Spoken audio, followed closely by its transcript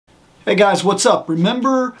Hey guys, what's up?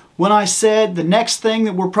 Remember when I said the next thing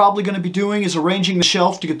that we're probably going to be doing is arranging the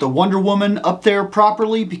shelf to get the Wonder Woman up there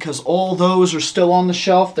properly, because all those are still on the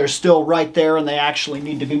shelf. They're still right there and they actually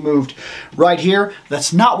need to be moved right here.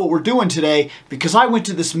 That's not what we're doing today, because I went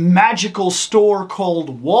to this magical store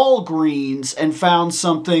called Walgreens and found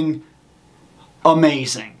something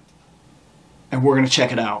amazing. And we're going to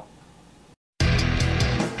check it out.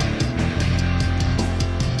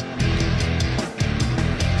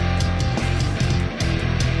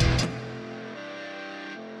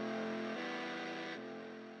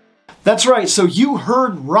 That's right, so you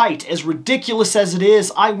heard right. As ridiculous as it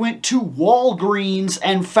is, I went to Walgreens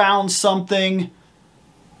and found something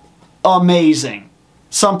amazing.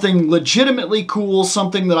 Something legitimately cool,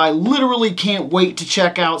 something that I literally can't wait to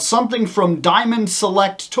check out, something from Diamond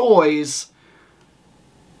Select Toys.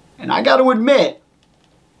 And I gotta admit,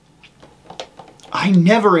 I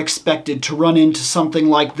never expected to run into something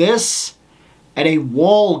like this at a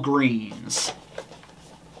Walgreens.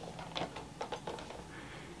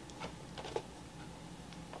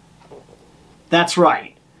 That's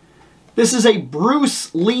right. This is a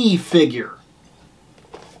Bruce Lee figure.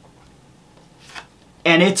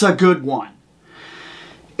 And it's a good one.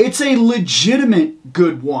 It's a legitimate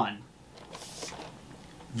good one.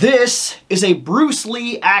 This is a Bruce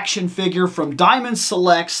Lee action figure from Diamond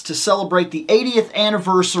Selects to celebrate the 80th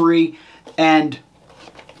anniversary, and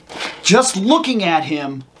just looking at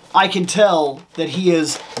him, I can tell that he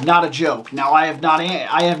is not a joke. Now, I have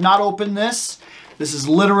not opened this. This is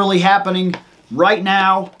literally happening right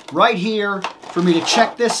now, right here, for me to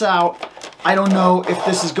check this out. I don't know if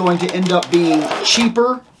this is going to end up being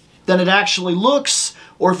cheaper than it actually looks,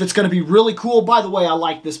 or if it's going to be really cool. By the way, I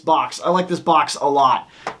like this box. I like this box a lot,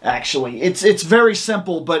 actually. It's very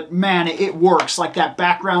simple, but man, it works. Like that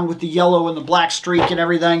background with the yellow and the black streak and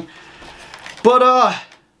everything. But,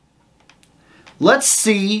 let's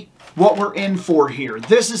see what we're in for here.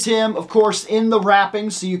 This is him, of course, in the wrapping,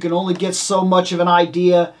 so you can only get so much of an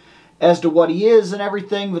idea as to what he is and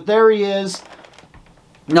everything, but there he is.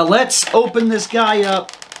 Now let's open this guy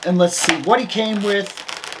up and let's see what he came with,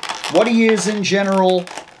 what he is in general.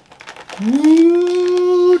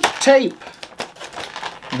 Ooh, tape.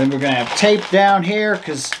 And then we're going to have tape down here,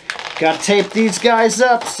 because got to tape these guys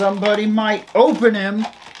up. Somebody might open him.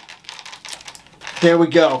 There we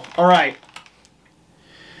go. All right.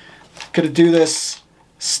 Gonna do this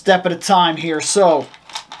step at a time here. So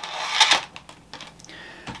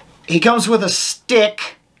he comes with a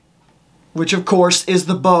stick, which of course is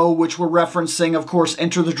the bow, which we're referencing, of course,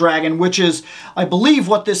 Enter the Dragon, which is, I believe,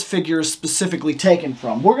 what this figure is specifically taken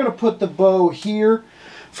from. We're going to put the bow here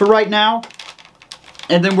for right now,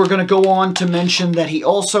 and then we're going to go on to mention that he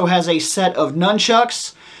also has a set of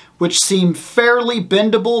nunchucks, which seem fairly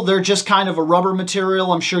bendable. They're just kind of a rubber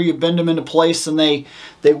material. I'm sure you bend them into place and they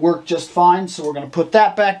work just fine, so we're going to put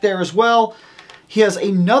that back there as well. He has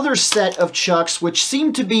another set of chucks, which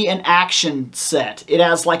seem to be an action set. It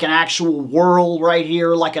has like an actual whirl right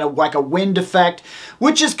here, like a wind effect,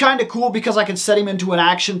 which is kind of cool because I can set him into an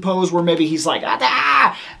action pose where maybe he's like,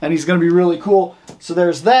 ah, and he's going to be really cool. So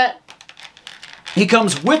there's that. He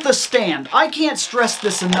comes with a stand. I can't stress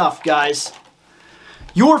this enough, guys.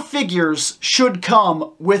 Your figures should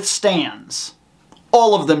come with stands.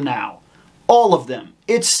 All of them now. All of them.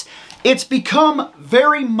 It's become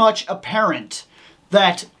very much apparent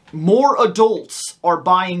that more adults are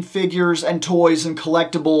buying figures and toys and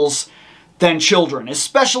collectibles than children,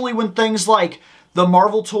 especially when things like the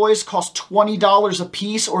Marvel toys cost $20 a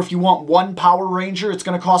piece, or if you want one Power Ranger, it's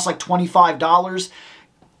going to cost like $25.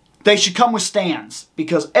 They should come with stands,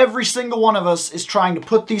 because every single one of us is trying to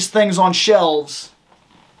put these things on shelves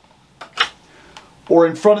or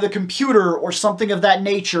in front of the computer or something of that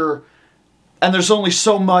nature, and there's only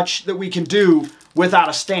so much that we can do without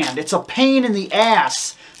a stand. It's a pain in the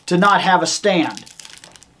ass to not have a stand.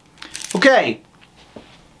 Okay.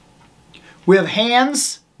 We have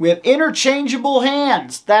hands. We have interchangeable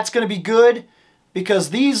hands. That's going to be good, because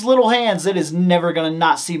these little hands, it is never going to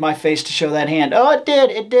not see my face to show that hand. Oh, it did.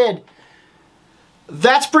 It did.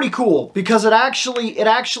 That's pretty cool, because it actually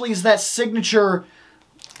is that signature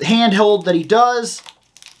handheld that he does.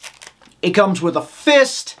 It comes with a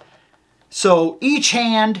fist. So each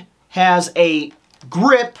hand has a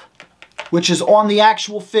grip, which is on the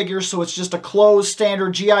actual figure, so it's just a closed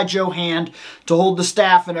standard G.I. Joe hand to hold the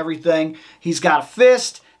staff and everything. He's got a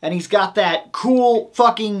fist, and he's got that cool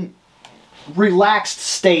fucking relaxed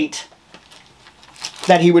state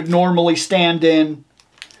that he would normally stand in,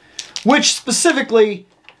 which specifically,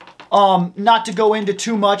 not to go into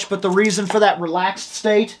too much, but the reason for that relaxed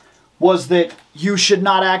state was that you should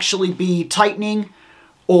not actually be tightening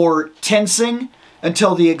or tensing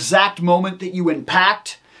until the exact moment that you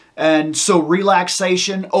impact. And so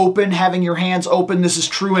relaxation, open, having your hands open, this is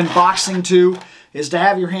true in boxing too, is to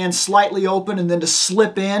have your hands slightly open and then to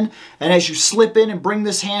slip in. And as you slip in and bring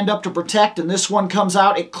this hand up to protect and this one comes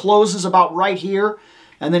out, it closes about right here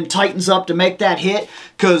and then tightens up to make that hit,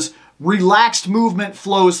 because relaxed movement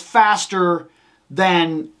flows faster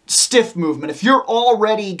than stiff movement. If you're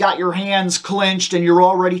already got your hands clenched and you're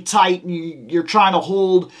already tight and you're trying to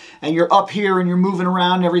hold and you're up here and you're moving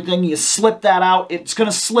around and everything, you slip that out, it's going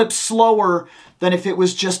to slip slower than if it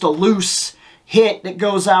was just a loose hit that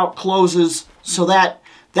goes out, closes. So that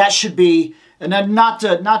should be, and then not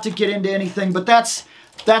to get into anything, but that's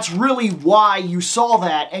really why you saw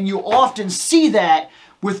that. And you often see that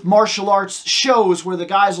with martial arts shows where the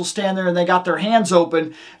guys will stand there and they got their hands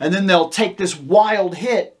open and then they'll take this wild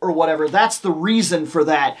hit or whatever. That's the reason for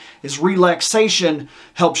that, is relaxation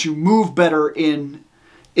helps you move better in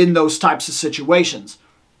those types of situations.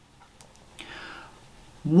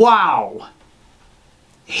 Wow.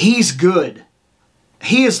 He's good.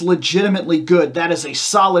 He is legitimately good. That is a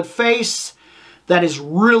solid face. That is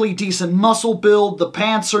really decent muscle build. The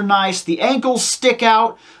pants are nice. The ankles stick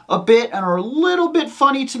out a bit and are a little bit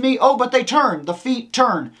funny to me. Oh, but they turn. The feet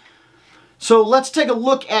turn. So let's take a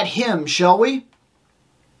look at him, shall we?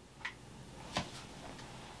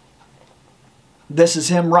 This is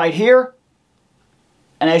him right here.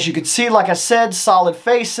 And as you can see, like I said, solid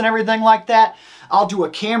face and everything like that. I'll do a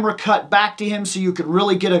camera cut back to him so you can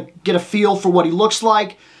really get a feel for what he looks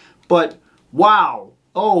like. But wow.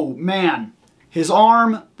 Oh, man. His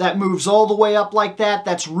arm, that moves all the way up like that.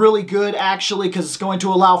 That's really good, actually, because it's going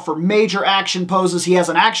to allow for major action poses. He has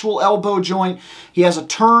an actual elbow joint. He has a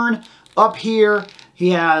turn up here.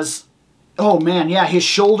 He has, oh man, yeah, his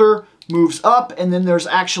shoulder moves up, and then there's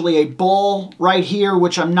actually a ball right here,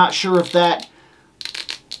 which I'm not sure if that,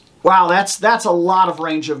 wow, that's a lot of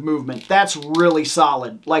range of movement. That's really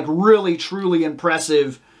solid, like really, truly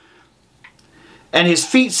impressive. And his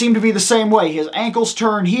feet seem to be the same way. His ankles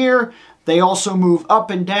turn here. They also move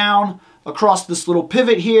up and down across this little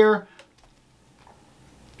pivot here.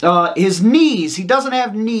 His knees, he doesn't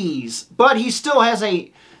have knees, but he still has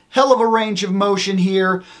a hell of a range of motion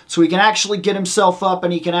here, so he can actually get himself up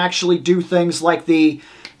and he can actually do things like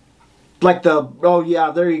oh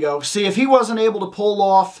yeah, there you go. See, if he wasn't able to pull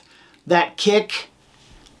off that kick,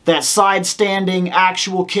 that side standing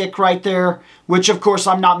actual kick right there, which of course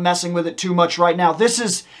I'm not messing with it too much right now. This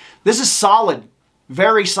is solid.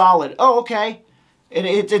 Very solid. Oh, okay.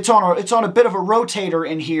 It's on a bit of a rotator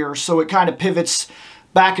in here, so it kind of pivots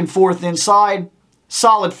back and forth inside.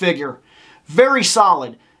 Solid figure. Very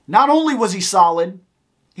solid. Not only was he solid,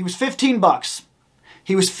 he was 15 bucks.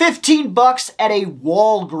 He was 15 bucks at a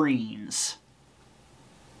Walgreens.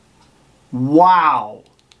 Wow.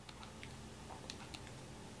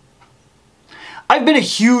 I've been a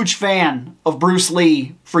huge fan of Bruce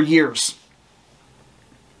Lee for years.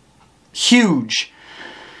 Huge.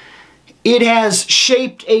 It has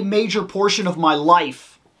shaped a major portion of my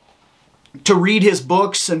life to read his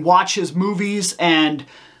books and watch his movies, and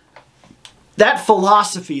that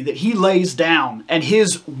philosophy that he lays down and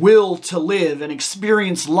his will to live and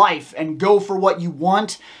experience life and go for what you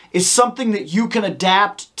want is something that you can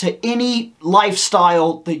adapt to any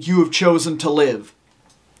lifestyle that you have chosen to live.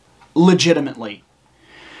 Legitimately.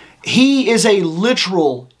 He is a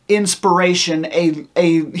literal inspiration.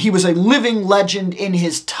 He was a living legend in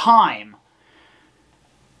his time.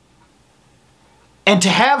 And to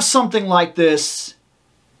have something like this,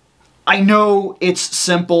 I know it's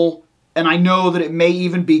simple, and I know that it may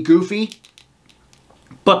even be goofy,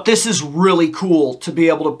 but this is really cool to be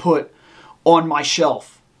able to put on my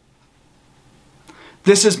shelf.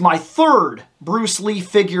 This is my third Bruce Lee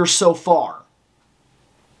figure so far.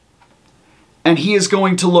 And he is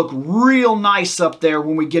going to look real nice up there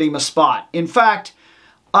when we get him a spot. In fact,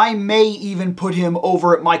 I may even put him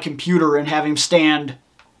over at my computer and have him stand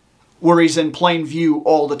where he's in plain view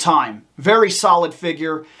all the time. Very solid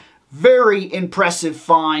figure. Very impressive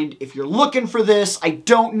find. If you're looking for this, I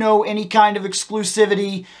don't know any kind of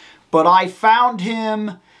exclusivity, but I found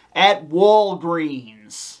him at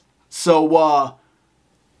Walgreens. So,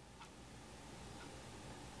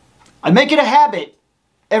 I make it a habit.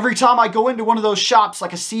 Every time I go into one of those shops,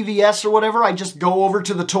 like a CVS or whatever, I just go over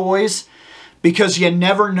to the toys because you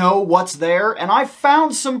never know what's there. And I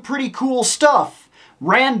found some pretty cool stuff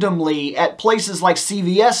randomly at places like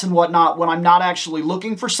CVS and whatnot when I'm not actually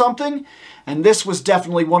looking for something. And this was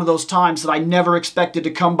definitely one of those times that I never expected to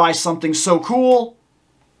come by something so cool.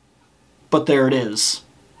 But there it is.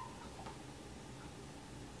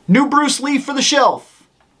 New Bruce Lee for the shelf.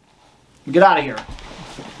 Get out of here.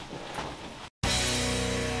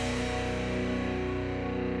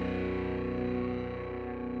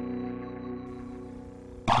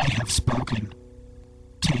 I have spoken.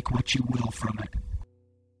 Take what you will from it.